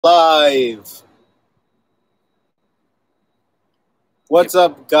Live. What's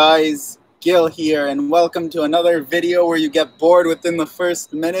up, guys? Gil here, and welcome to another video where you get bored within the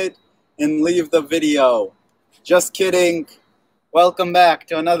first minute and leave the video. Just kidding. Welcome back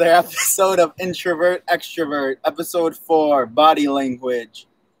to another episode of Introvert, Extrovert, episode 4, body language.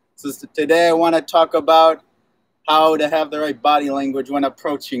 So today I want to talk about how to have the right body language when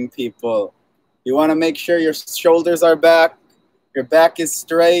approaching people. You want to make sure your shoulders are back, your back is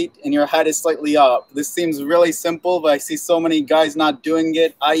straight, and your head is slightly up. This seems really simple, but I see so many guys not doing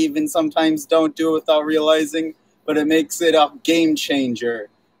it. I even sometimes don't do it without realizing, but it makes it a game changer.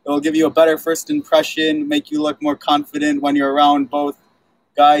 It will give you a better first impression, make you look more confident when you're around both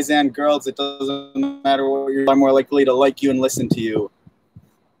guys and girls. It doesn't matter what you're more likely to like you and listen to you.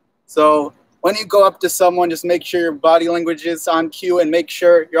 So when you go up to someone, just make sure your body language is on cue and make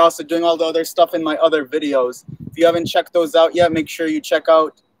sure you're also doing all the other stuff in my other videos. If you haven't checked those out yet, make sure you check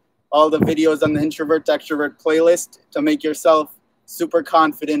out all the videos on the Introvert to Extrovert playlist to make yourself super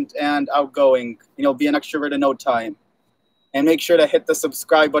confident and outgoing. You'll be an extrovert in no time. And make sure to hit the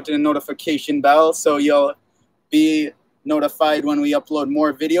subscribe button and notification bell so you'll be notified when we upload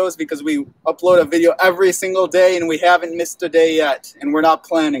more videos, because we upload a video every single day and we haven't missed a day yet, and we're not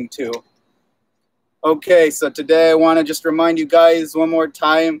planning to. Okay, so today I want to just remind you guys one more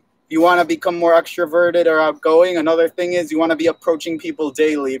time, if you want to become more extroverted or outgoing, another thing is you want to be approaching people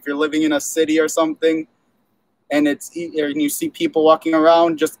daily. If you're living in a city or something and you see people walking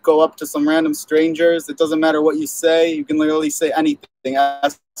around, just go up to some random strangers. It doesn't matter what you say. You can literally say anything.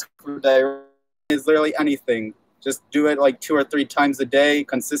 Ask for directions, literally anything. Just do it like 2 or 3 times a day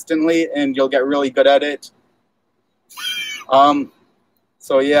consistently and you'll get really good at it.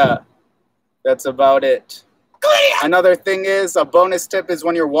 So yeah. That's about it. Another thing is, a bonus tip is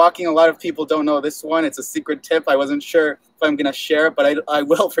when you're walking, a lot of people don't know this one. It's a secret tip. I wasn't sure if I'm going to share it, but I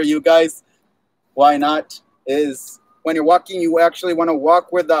will for you guys. Why not? Is when you're walking, you actually want to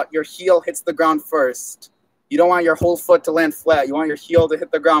walk where your heel hits the ground first. You don't want your whole foot to land flat. You want your heel to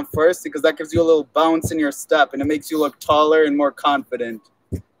hit the ground first because that gives you a little bounce in your step and it makes you look taller and more confident.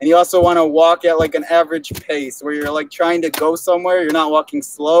 And you also want to walk at like an average pace where you're like trying to go somewhere. You're not walking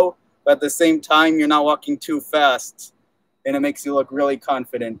slow, but at the same time, you're not walking too fast, and it makes you look really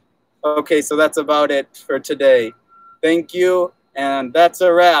confident. Okay, so that's about it for today. Thank you, and that's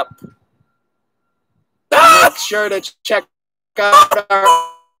a wrap. Make sure to check out our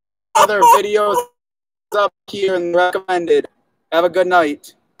other videos up here and recommended. Have a good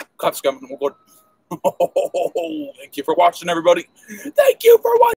night. Thank you for watching, everybody. Thank you for watching.